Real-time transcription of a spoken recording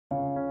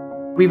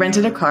We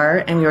rented a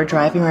car and we were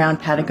driving around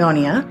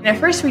Patagonia. And at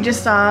first we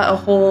just saw a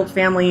whole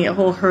family, a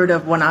whole herd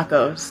of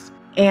guanacos.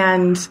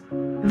 And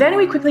then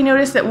we quickly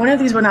noticed that one of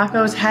these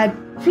guanacos had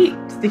feet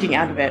sticking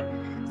out of it.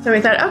 So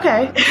we thought,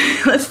 okay,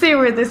 let's see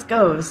where this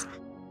goes.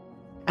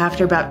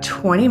 After about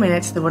 20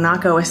 minutes, the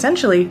guanaco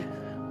essentially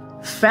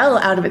fell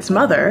out of its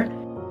mother.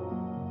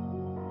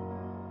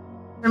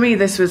 For me,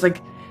 this was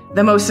like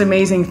the most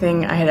amazing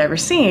thing I had ever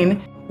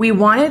seen. We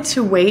wanted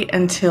to wait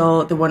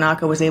until the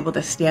guanaco was able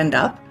to stand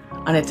up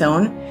on its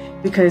own,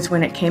 because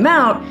when it came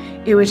out,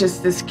 it was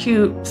just this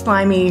cute,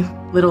 slimy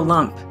little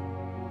lump.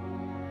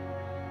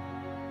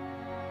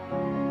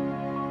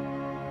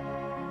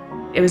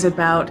 It was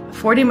about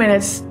 40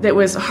 minutes that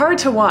was hard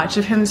to watch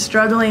of him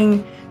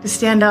struggling to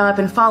stand up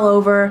and fall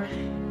over,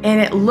 and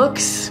it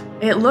looks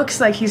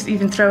like he's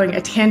even throwing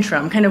a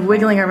tantrum, kind of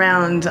wiggling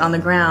around on the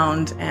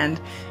ground,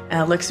 and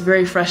looks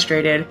very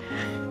frustrated.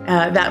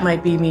 That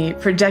might be me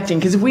projecting,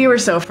 because we were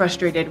so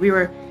frustrated. We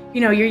were,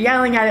 you're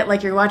yelling at it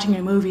like you're watching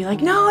a movie,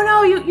 like,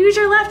 no, you use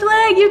your left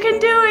leg, you can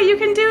do it, you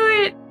can do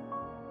it.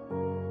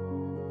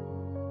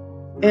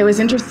 It was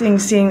interesting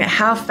seeing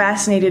how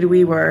fascinated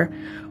we were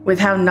with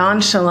how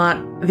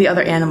nonchalant the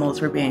other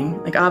animals were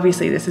being. Like,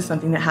 obviously this is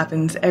something that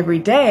happens every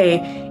day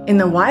in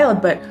the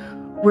wild, but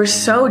we're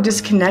so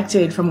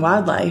disconnected from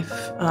wildlife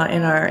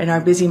in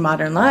our busy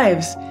modern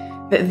lives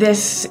that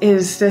this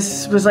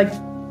was like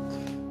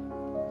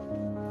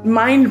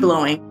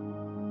mind-blowing.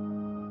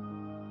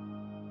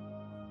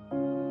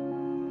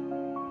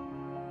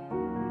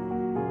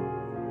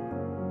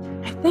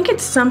 I think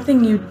it's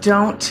something you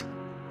don't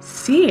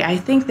see. I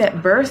think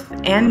that birth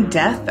and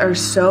death are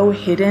so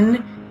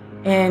hidden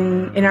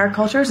in our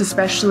cultures,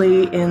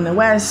 especially in the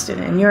West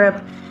and in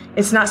Europe.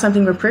 It's not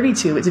something we're privy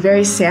to. It's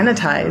very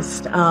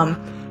sanitized.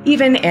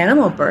 Even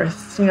animal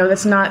births,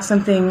 that's not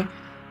something,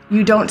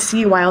 you don't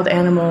see wild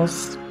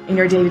animals in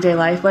your day-to-day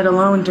life, let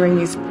alone during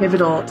these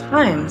pivotal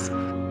times.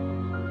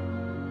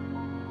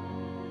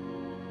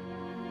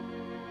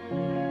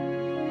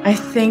 I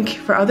think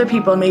for other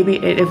people, maybe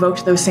it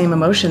evoked those same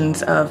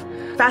emotions of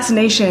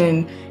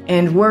fascination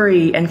and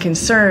worry and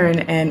concern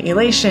and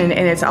elation,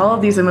 and it's all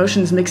of these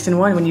emotions mixed in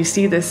one when you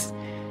see this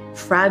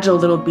fragile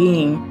little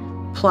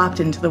being plopped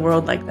into the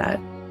world like that.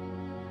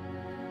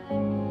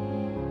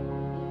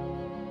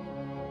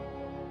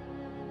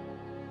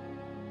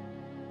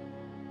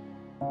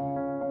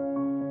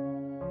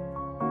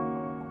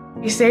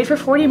 We stayed for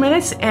 40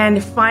 minutes,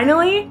 and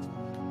finally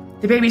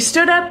the baby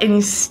stood up and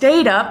he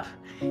stayed up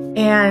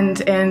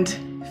and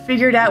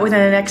figured out within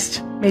the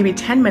next maybe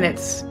 10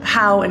 minutes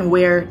how and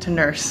where to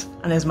nurse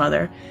on his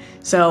mother.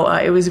 So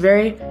it was a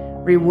very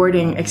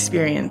rewarding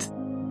experience.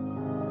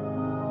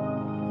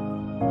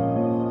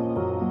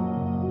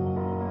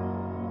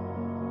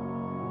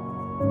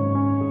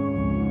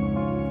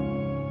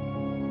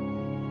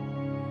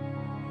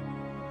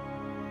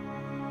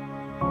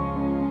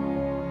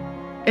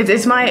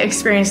 It's my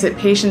experience that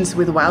patience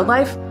with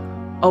wildlife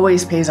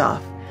always pays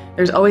off.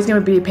 There's always going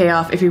to be a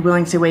payoff if you're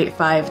willing to wait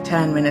 5,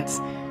 10 minutes,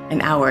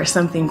 an hour.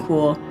 Something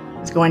cool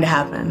is going to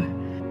happen.